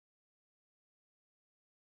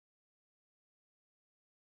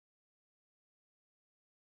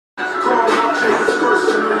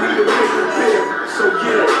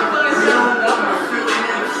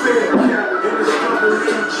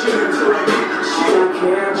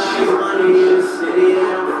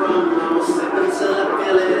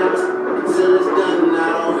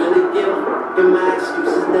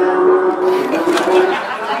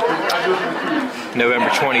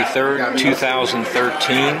3rd,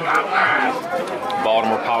 2013,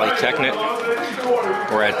 Baltimore Polytechnic.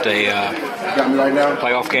 We're at a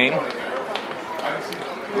playoff game.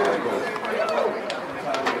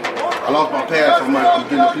 I lost my pass, so I'm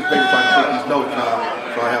getting a piece of paper trying to take these notes now,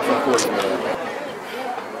 so I have some for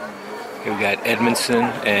you. We got Edmondson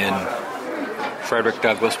and Frederick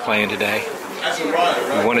Douglass playing today.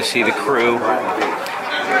 We want to see the crew.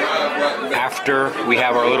 After we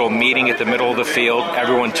have our little meeting at the middle of the field,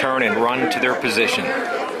 everyone turn and run to their position.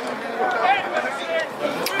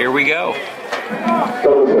 Here we go.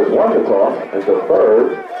 Douglass has one to toss and the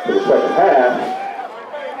third for the second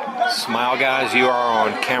half. Smile, guys, you are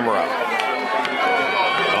on camera.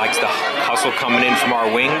 Likes the hustle coming in from our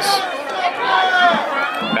wings.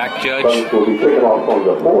 Back judge. Douglass will be kicking off from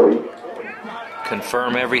the 40.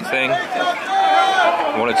 Confirm everything.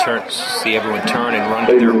 I want to see everyone turn and run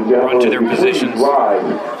to their positions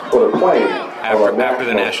after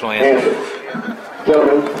the national anthem.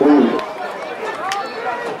 Gentlemen, please.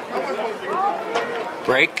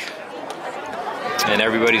 Break. And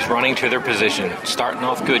everybody's running to their position. Starting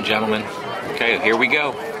off good, gentlemen. Okay, here we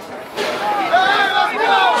go.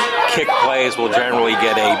 Kick plays will generally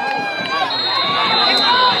get a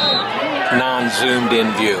non-zoomed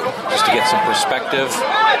in view, just to get some perspective.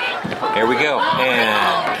 Here we go.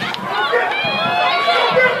 And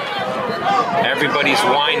everybody's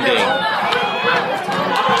winding.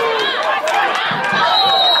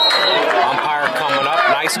 Umpire coming up.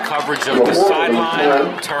 Nice coverage of the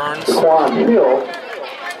sideline. Turns.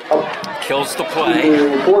 Kills the play.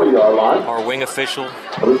 Our wing official.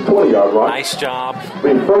 Nice job.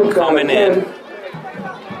 Coming in.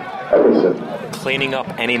 Cleaning up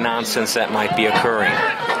any nonsense that might be occurring.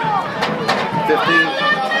 15.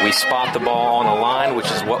 We spot the ball on the line, which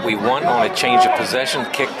is what we want on a change of possession,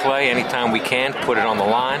 kick play. Anytime we can, put it on the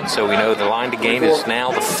line, so we know the line to gain is now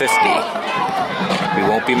the 50. We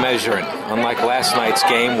won't be measuring. Unlike last night's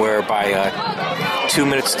game, where by 2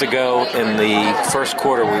 minutes to go in the first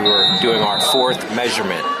quarter, we were doing our 4th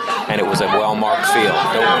measurement, and it was a well-marked field.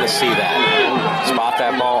 Don't want to see that. Spot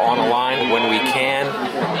that ball on the line when we can.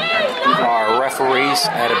 Our referees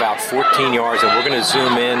at about 14 yards, and we're going to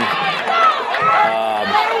zoom in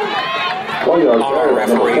on our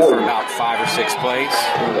referee for about 5 or 6 plays.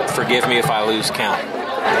 Forgive me if I lose count.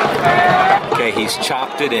 Okay, he's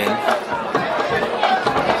chopped it in.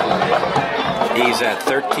 He's at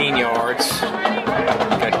 13 yards.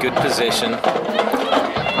 Got good position.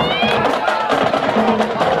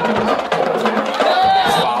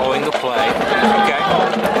 Following the play. Okay,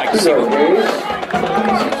 I can see what.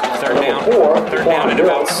 Third down and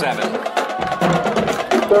about 7.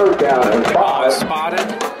 Third down and 5. Spotted.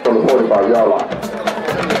 From the 45-yard line.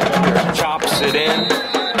 Chops it in.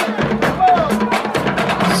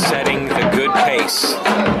 Setting the good pace.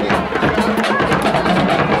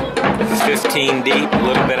 15 deep, a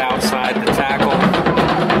little bit outside the tackle.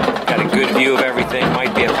 Got a good view of everything.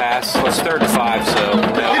 Might be a pass. Well, it's 3rd and 5, so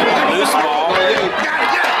no. Loose ball.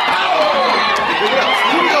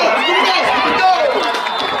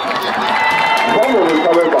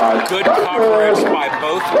 Good coverage by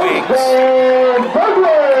both wings.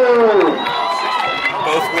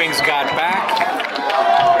 Both wings got back.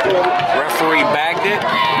 Referee bagged it.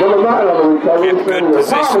 Kept good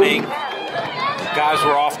positioning. Guys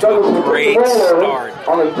were off to a great start.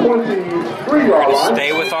 We're going to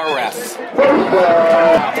stay with our ref.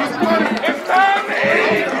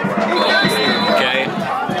 Okay.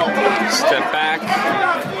 Step back.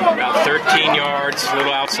 About 13 yards, a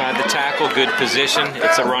little outside the tackle. Good position.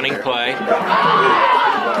 It's a running play.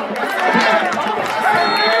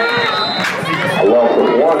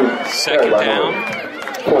 Second down.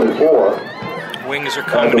 24. Wings are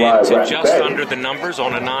coming in to just under the numbers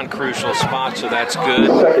on a non-crucial spot, so that's good.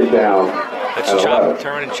 Second down. Let's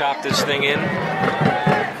turn and chop this thing in.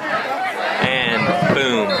 And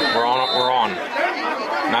boom, we're on.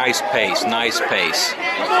 Nice pace, nice pace.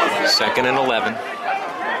 2nd and 11.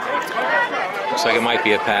 Looks like it might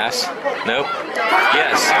be a pass. Nope.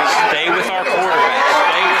 Yes, stay with our quarterback.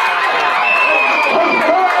 Stay with our quarterback.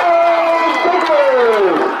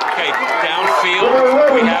 Okay, downfield,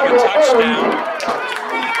 we have a touchdown.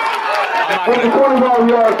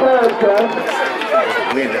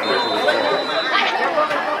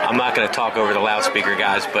 I'm not going to talk over the loudspeaker,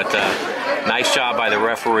 guys, but nice job by the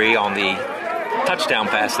referee on the touchdown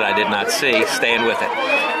pass that I did not see, staying with it.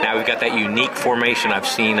 Now we've got that unique formation I've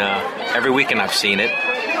seen every weekend. I've seen it.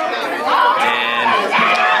 And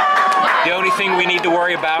the only thing we need to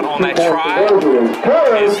worry about on that try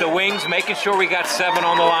is the wings, making sure we got 7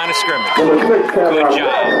 on the line of scrimmage. Good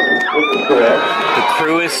job. The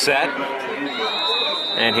crew is set.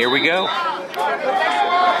 And here we go.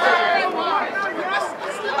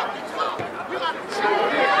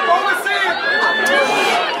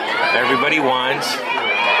 Everybody whines.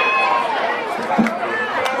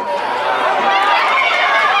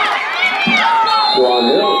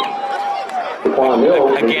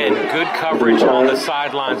 Again, good coverage on the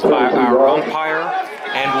sidelines by our umpire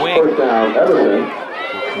and wing.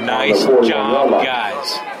 Nice job,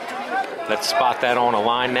 guys. Let's spot that on a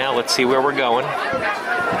line now. Let's see where we're going.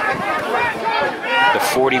 The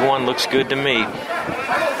 41 looks good to me.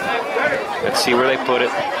 Let's see where they put it.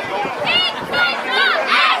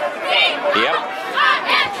 Yep.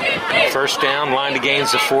 First down, line to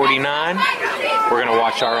gain's the 49. We're going to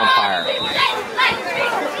watch our umpire.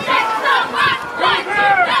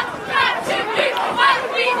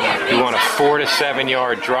 We want a 4 to 7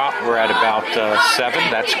 yard drop. We're at about 7.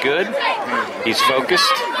 That's good. He's focused.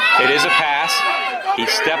 It is a pass. He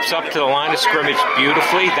steps up to the line of scrimmage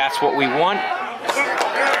beautifully. That's what we want.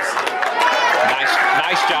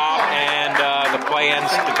 Nice job. And the play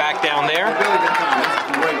ends back down there.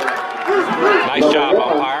 Nice job,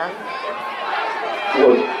 umpire.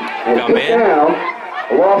 Come in.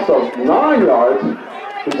 A loss of 9 yards.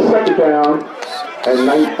 It's second down and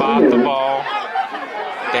 19. Spot the ball.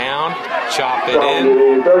 Down. Chop it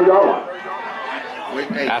in.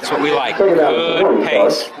 That's what we like. Good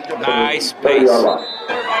pace. Nice pace.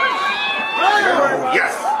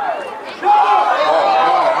 Yes.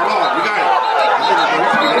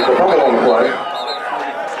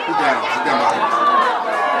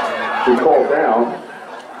 We called down.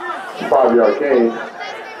 5-yard gain.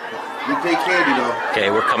 We take candy though. Okay,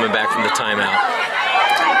 we're coming back from the timeout.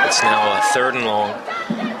 It's now a 3rd and long.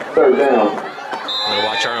 Third down. We're going to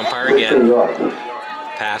watch our umpire again.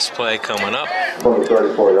 Pass play coming up. From the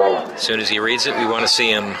 34-yard line. As soon as he reads it, we want to see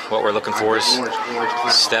him. What we're looking for is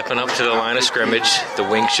stepping up to the line of scrimmage. The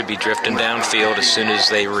wing should be drifting downfield as soon as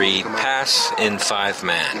they read pass in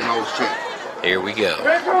 5-man. Here we go.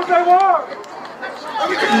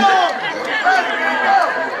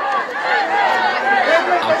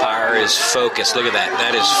 Umpire is focused. Look at that.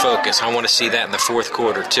 That is focus. I want to see that in the 4th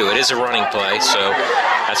quarter, too. It is a running play, so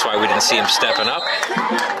that's why we didn't see him stepping up.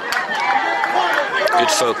 Good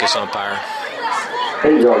focus, umpire.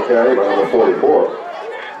 8-yard carry by number 44.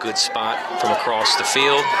 Good spot from across the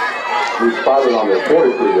field. We spotted on the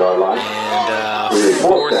 43-yard line. And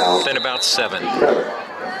 4th and about 7.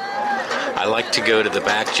 I like to go to the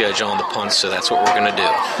back judge on the punt, so that's what we're going to do.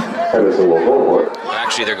 Edmondson will go for it.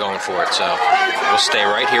 Actually, they're going for it, so we'll stay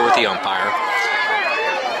right here with the umpire.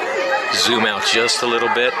 Zoom out just a little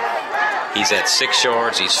bit. He's at 6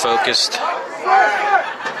 yards. He's focused.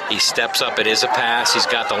 He steps up. It is a pass. He's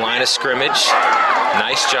got the line of scrimmage.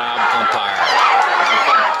 Nice job, umpire.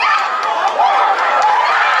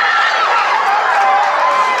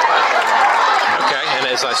 Okay, and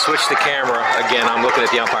as I switch the camera, again, I'm looking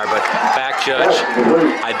at the umpire, but back judge,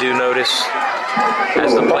 I do notice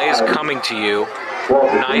as the play is coming to you,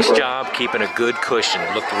 nice job keeping a good cushion.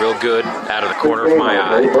 Looked real good out of the corner of my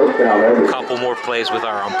eye. A couple more plays with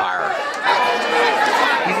our umpire.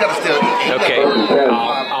 Okay,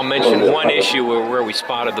 I'll mention one issue where we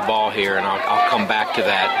spotted the ball here, and I'll come back to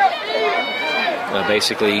that.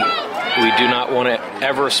 Basically, we do not want to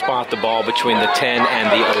ever spot the ball between the 10 and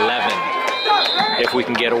the 11 if we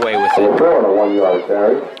can get away with it.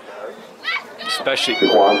 Especially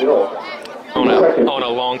on a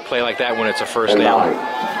long play like that when it's a first down.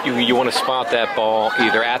 You want to spot that ball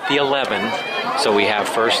either at the 11, so we have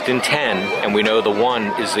 1st and 10, and we know the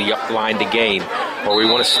 1 is the line to gain, or we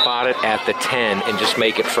want to spot it at the 10 and just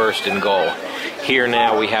make it 1st and goal. Here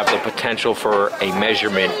now we have the potential for a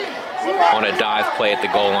measurement on a dive play at the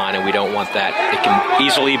goal line, and we don't want that. It can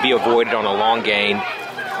easily be avoided on a long gain.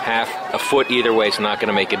 Half a foot either way is not going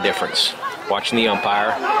to make a difference. Watching the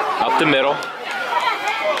umpire. Up the middle.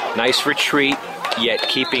 Nice retreat, yet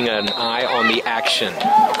keeping an eye on the action.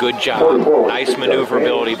 Good job. Nice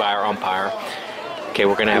maneuverability by our umpire. Okay,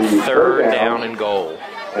 we're going to have 3rd down and goal.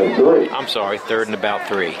 I'm sorry, 3rd and about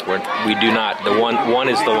 3. We do not. The one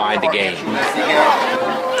is the line to gain.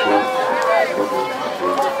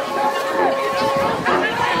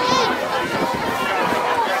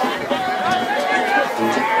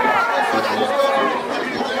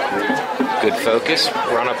 Good focus.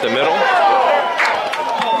 Run up the middle.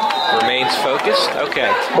 Remains focused. Okay.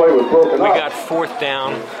 We got 4th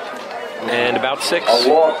down and about 6.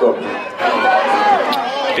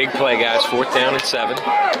 Big play, guys. 4th down and 7.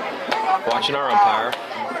 Watching our umpire.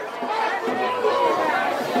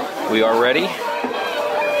 We are ready.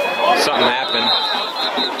 Something happened.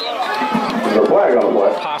 The flag on the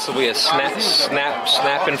play. Possibly a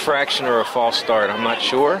snap infraction or a false start. I'm not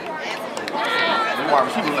sure.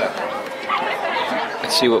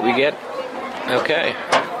 Let's see what we get. Okay.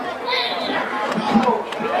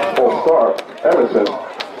 Full start. Edmondson.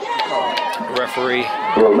 Referee.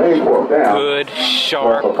 Remain fourth down. Good,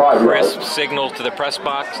 sharp, crisp signal to the press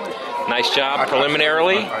box. Nice job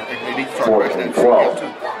preliminarily. 4th and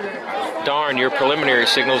 12. Darn, your preliminary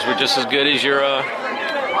signals were just as good as your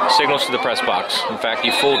signals to the press box. In fact,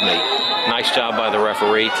 you fooled me. Nice job by the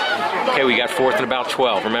referee. Okay, we got 4th and about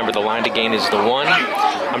 12. Remember, the line to gain is the 1.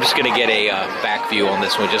 I'm just going to get a back view on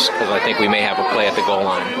this one just because I think we may have a play at the goal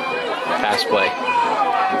line. Pass play.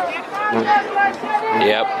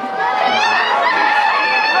 Yep.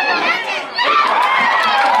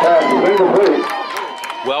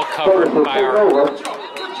 Well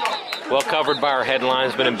covered by our head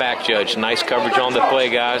linesman and back judge. Nice coverage on the play,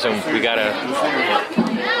 guys, and we got a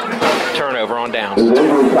turnover on downs.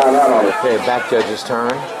 Okay, back judge's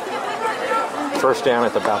turn. First down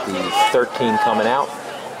at about the 13 coming out.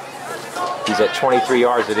 He's at 23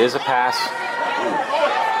 yards. It is a pass.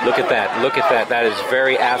 Look at that. Look at that. That is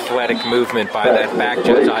very athletic movement by that back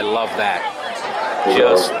judge. I love that.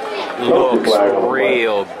 Just looks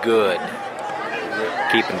real good.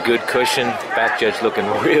 Keeping good cushion. Back judge looking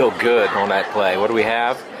real good on that play. What do we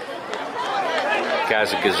have?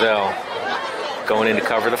 Guys, a gazelle going in to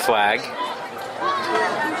cover the flag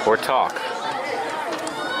or talk.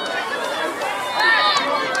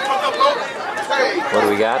 What do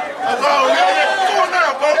we got?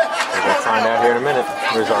 We're going to find out here in a minute.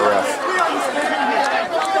 Here's our ref.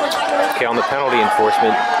 Okay, on the penalty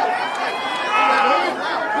enforcement.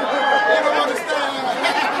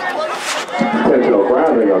 Intentional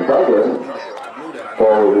grounding on Douglas.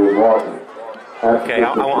 Okay,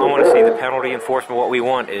 I want to see the penalty enforcement. What we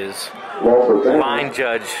want is line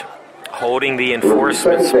judge holding the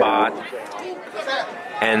enforcement spot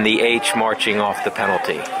and the H marching off the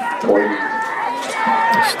penalty.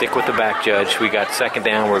 Stick with the back judge. We got 2nd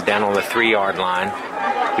down. We're down on the 3-yard line.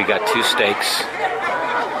 We got 2 stakes.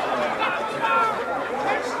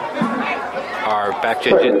 Our back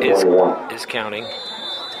judge is counting.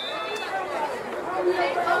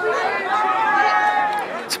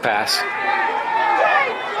 It's a pass.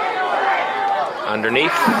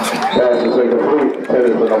 Underneath.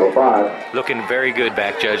 Number 5. Looking very good,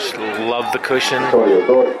 back judge. Love the cushion.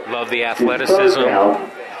 Love the athleticism.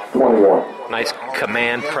 21. Nice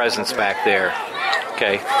command presence back there.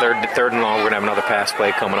 Okay, third and long. We're gonna have another pass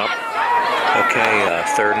play coming up. Okay,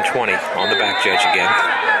 3rd and 20 on the back judge again.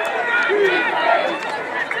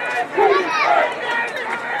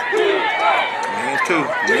 Man two.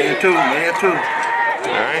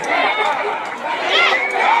 All right.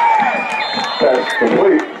 That's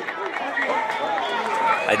complete.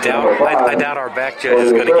 I doubt our back judge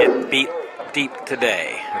is going to get beat deep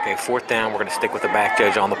today. Okay, 4th down. We're going to stick with the back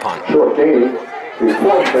judge on the punt. Short gain.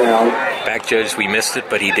 4th down. Back judge, we missed it,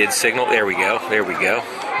 but he did signal. There we go.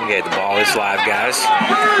 Okay, the ball is live, guys.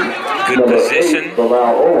 Good position.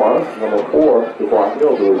 Number 4, DeQuan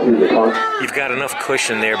Hill to receive the punt. You've got enough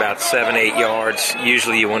cushion there, about 7-8 yards.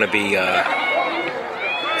 Usually you want to be,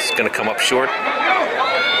 it's going to come up short.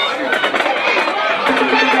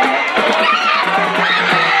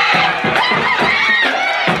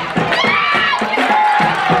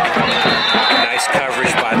 Nice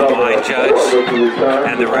coverage by the line judge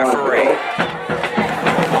and the referee.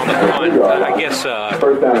 On the punt, I guess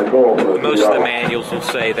most of the manuals will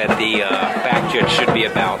say that the back judge should be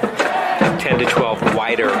about 10 to 12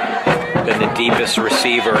 wider than the deepest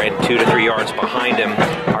receiver and 2 to 3 yards behind him.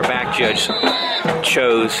 Our back judge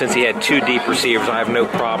chose, since he had 2 deep receivers, I have no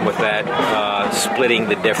problem with that, splitting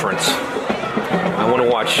the difference. I want to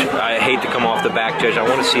watch, I hate to come off the back judge, I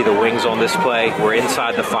want to see the wings on this play. We're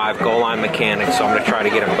inside the 5 goal line mechanics, so I'm going to try to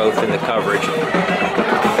get them both in the coverage.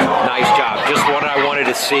 Nice job. Just what I wanted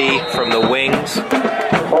to see from the wings.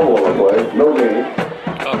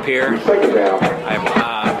 Up here.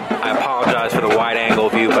 I apologize for the wide angle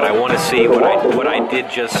view, but I want to see what I did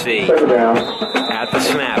just see. At the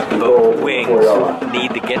snap, both wings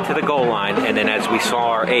need to get to the goal line, and then as we saw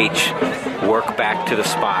our H, work back to the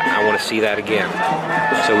spot. I want to see that again.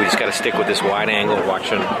 So we just got to stick with this wide angle,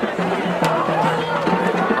 watching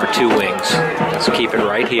our 2 wings. Let's keep it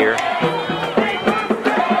right here.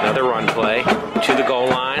 Another run play to the goal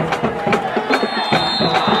line.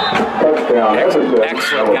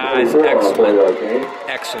 Excellent, guys.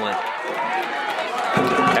 Excellent.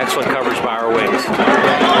 Excellent coverage by our wings.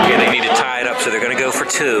 Okay, they need to tie it up, so they're going to go for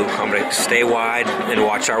 2. I'm going to stay wide and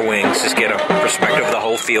watch our wings. Just get a perspective of the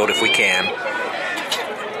whole field if we can.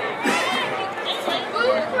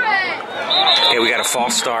 Okay, we got a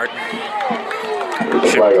false start.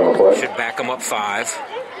 Should back them up 5.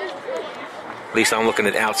 At least I'm looking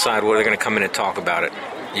at outside where they're going to come in and talk about it.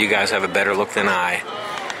 You guys have a better look than I.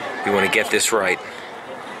 We want to get this right.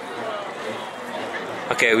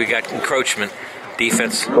 Okay, we got encroachment.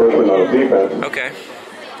 Defense. Encroachment on the defense. Okay.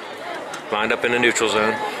 Lined up in the neutral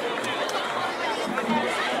zone.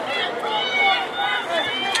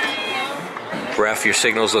 Ref, your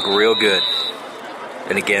signals look real good.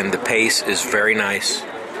 And again, the pace is very nice.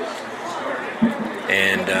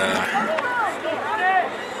 And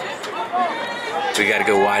we got to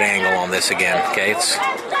go wide angle on this again. Okay, it's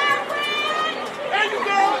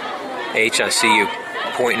H. I see you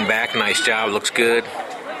pointing back. Nice job. Looks good.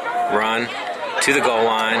 Run to the goal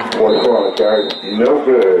line. No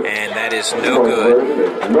good. And that is no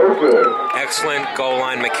good. No good. Excellent goal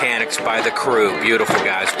line mechanics by the crew. Beautiful,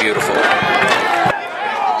 guys. Beautiful.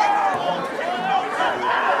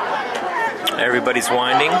 Everybody's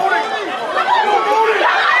winding.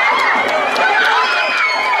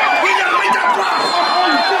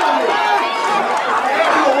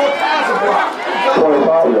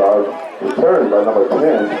 Returned by number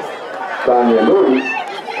 10, Sonia Moody.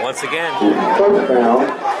 Once again. First down,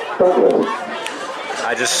 Douglas.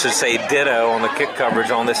 I just should say ditto on the kick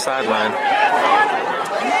coverage on this sideline.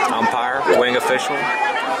 Umpire, wing official.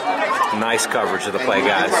 Nice coverage of the play,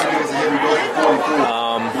 guys.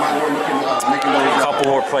 A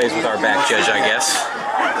couple more plays with our back judge, I guess.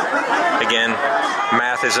 Again,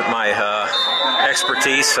 math isn't my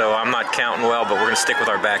expertise, so I'm not counting well, but we're going to stick with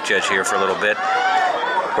our back judge here for a little bit.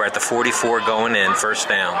 We're at the 44 going in, first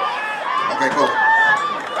down. Okay, cool.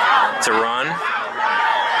 It's a run.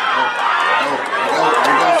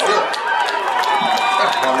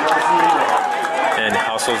 And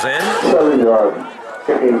hustles in. 7-yard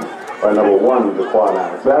kicking by number 1, Jaquan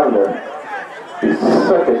Alexander. He's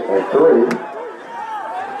 2nd and 3.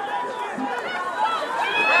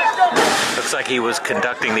 Looks like he was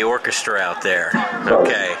conducting the orchestra out there.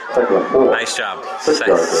 Okay. Nice job.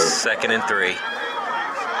 2nd and 3.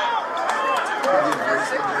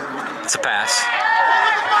 It's a pass.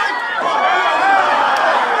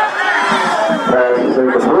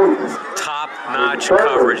 Top-notch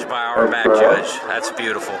coverage by our back judge. That's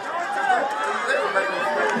beautiful.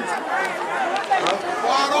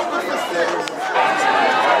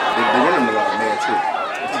 They're running a lot, man, too.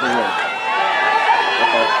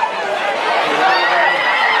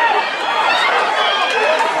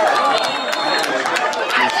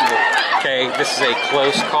 Okay, this is a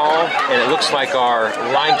close call, and it looks like our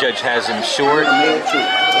line judge has him short.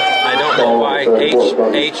 I don't know why.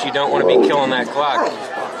 H, you don't want to be killing that clock.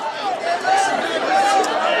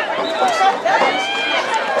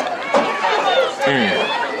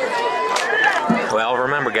 Well,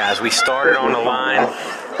 remember, guys, we started on the line.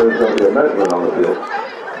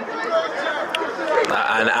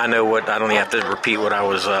 I know what, I don't even have to repeat what I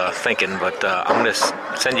was thinking, but I'm going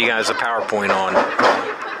to send you guys a PowerPoint on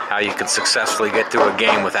how you can successfully get through a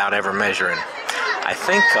game without ever measuring. I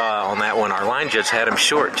think on that one, our line judge had him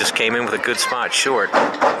short, just came in with a good spot short.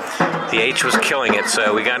 The H was killing it,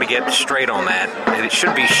 so we got to get straight on that. And it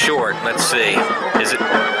should be short. Let's see. Is it?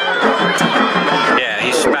 Yeah,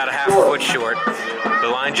 he's about a half a foot short. The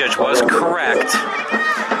line judge was correct.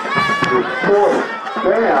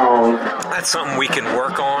 That's something we can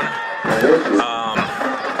work on.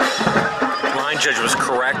 Line judge was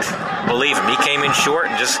correct. Believe him, he came in short,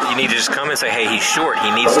 and you need to just come and say, hey, he's short.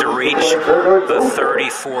 He needs to reach the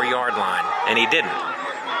 34-yard line, and he didn't.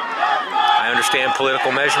 I understand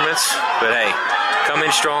political measurements, but hey, come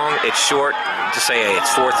in strong. It's short. Just say, hey, it's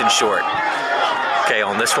 4th and short. Okay,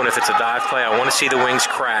 on this one, if it's a dive play, I want to see the wings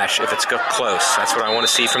crash if it's close. That's what I want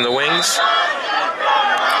to see from the wings.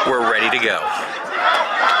 We're ready to go.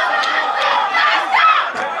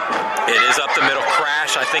 It is up the middle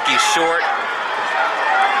crash. I think he's short.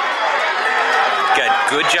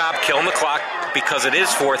 Good job killing the clock because it is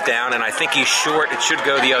 4th down, and I think he's short. It should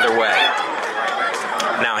go the other way.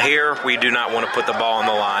 Now here, we do not want to put the ball on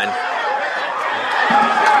the line.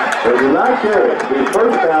 They do not get it. The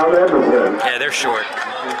first down, Edmondson. Yeah, they're short.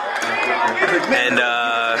 And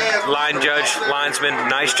line judge, linesman,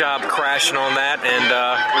 nice job crashing on that. And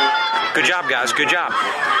good job, guys. Good job.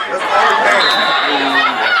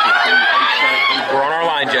 We're on our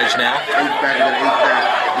line judge now.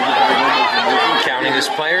 Counting his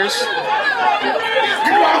players. The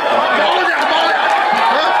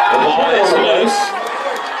ball is loose.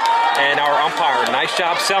 And our umpire, nice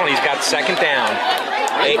job selling. He's got 2nd down.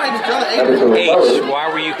 H, why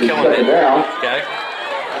were you killing it? Okay.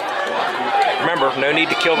 Remember, no need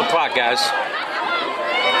to kill the clock, guys.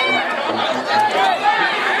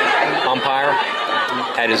 umpire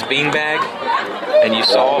had his beanbag, and you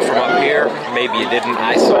saw from up here. Maybe you didn't.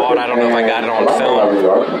 I saw it. I don't know if I got it on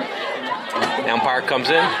film. The umpire comes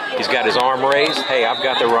in. He's got his arm raised. Hey, I've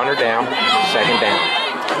got the runner down. Second down.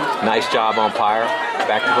 Nice job, umpire.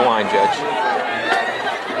 Back to the line judge.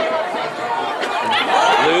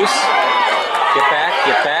 Loose. Get back,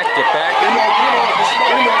 get back, get back.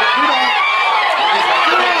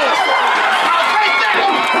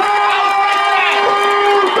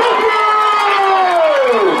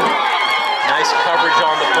 Nice coverage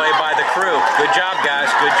on the play by the crew. Good job, guys.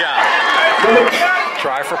 Good job.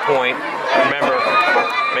 Try for point. Remember,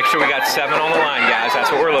 make sure we got 7 on the line, guys.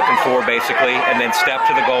 That's what we're looking for, basically. And then step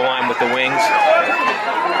to the goal line with the wings.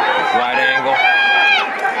 Right angle.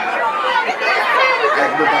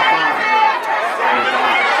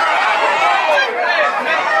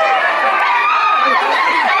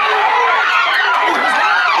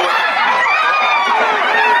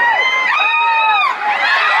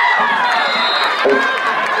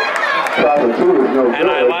 And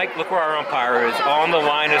I like, look where our umpire is, on the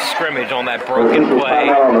line of scrimmage on that broken play.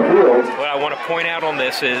 What I want to point out on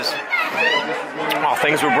this is,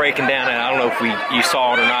 things were breaking down, and I don't know if you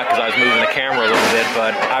saw it or not because I was moving the camera a little bit,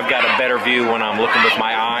 but I've got a better view when I'm looking with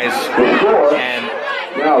my eyes. And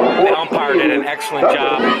the umpire did an excellent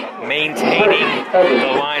job maintaining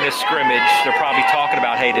the line of scrimmage. They're probably talking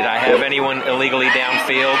about, hey, did I have anyone illegally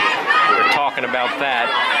downfield? They're talking about that.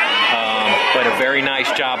 But a very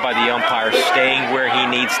nice job by the umpire staying where he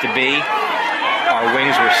needs to be. Our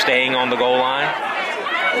wings were staying on the goal line.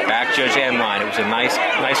 Back judge end line. It was a nice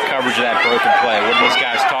coverage of that broken play. What are these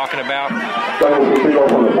guys talking about?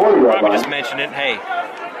 Probably just mentioned it. Hey,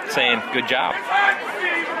 saying good job.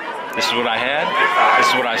 This is what I had.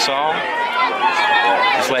 This is what I saw.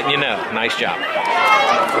 Just letting you know. Nice job.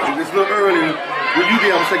 It's a little early. When you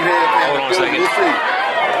get on the second half, hold on a second. We'll see.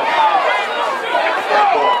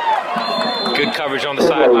 Good coverage on the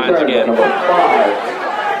sidelines again.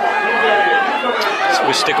 So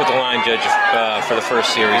we stick with the line judge for the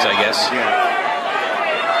first series, I guess.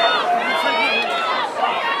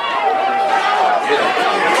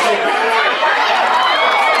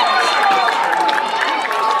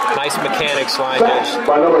 Nice mechanics, line judge.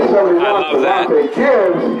 I love that.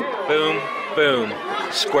 Boom, boom.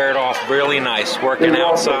 Squared off really nice. Working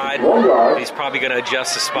outside. He's probably going to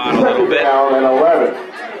adjust the spot a little bit.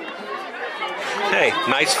 Hey,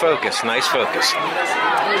 nice focus, nice focus.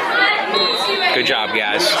 Good job,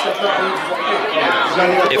 guys.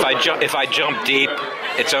 If I jump deep,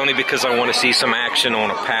 it's only because I want to see some action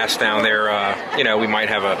on a pass down there. We might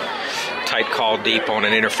have a tight call deep on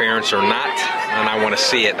an interference or not, and I want to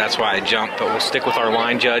see it. That's why I jump. But we'll stick with our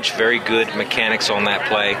line judge. Very good mechanics on that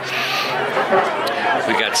play.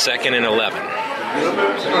 We got 2nd and 11.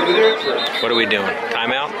 What are we doing?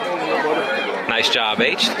 Timeout? Nice job,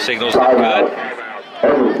 H. Signals look good.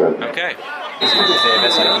 Okay.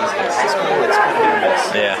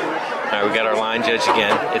 Yeah. All right, we got our line judge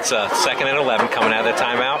again. It's 2nd and 11 coming out of the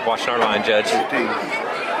timeout. Watching our line judge.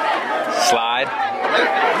 Slide.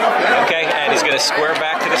 Okay, and he's going to square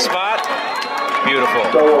back to the spot. Beautiful.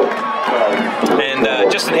 And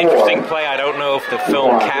just an interesting play. I don't know if the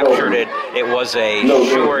film captured it. It was a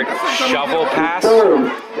short shovel pass.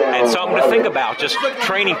 And something to think about, just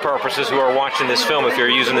training purposes who are watching this film, if you're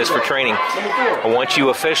using this for training. I want you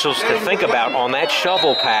officials to think about on that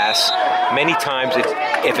shovel pass, many times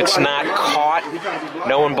if it's not caught,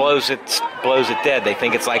 no one blows it dead. They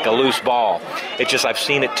think it's like a loose ball. It's just I've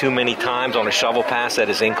seen it too many times on a shovel pass that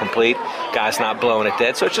is incomplete. Guy's not blowing it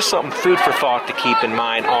dead. So it's just something food for thought to keep in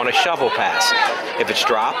mind on a shovel pass. If it's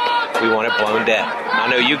dropped, we want it blown dead. I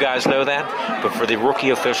know you guys know that, but for the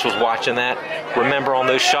rookie officials watching that, remember on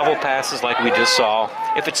those shovel passes like we just saw,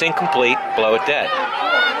 if it's incomplete, blow it dead.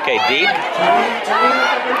 Okay, deep.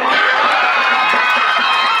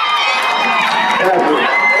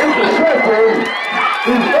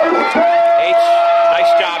 H,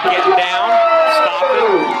 nice job getting down,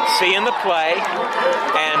 stopping, seeing the play,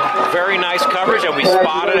 and very nice coverage, and we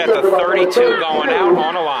spotted at the 32 going out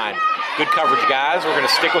on the line. Good coverage, guys. We're going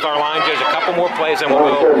to stick with our line judge a couple more plays, and we'll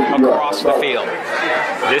go across the field.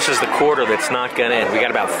 This is the quarter that's not going to end. We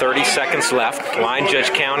got about 30 seconds left. Line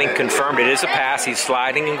judge counting, confirmed it is a pass. He's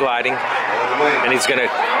sliding and gliding, and he's going to,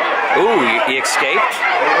 he escaped.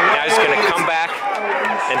 Now he's going to come back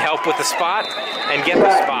and help with the spot and get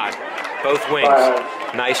the spot. Both wings.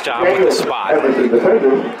 Nice job with the spot.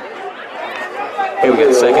 Here we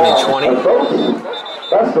got 2nd and 20.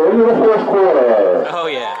 That's the end of the first quarter. Oh,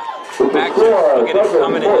 yeah. Back to, look at him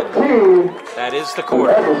coming in. That is the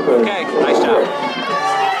quarter. Okay, nice job.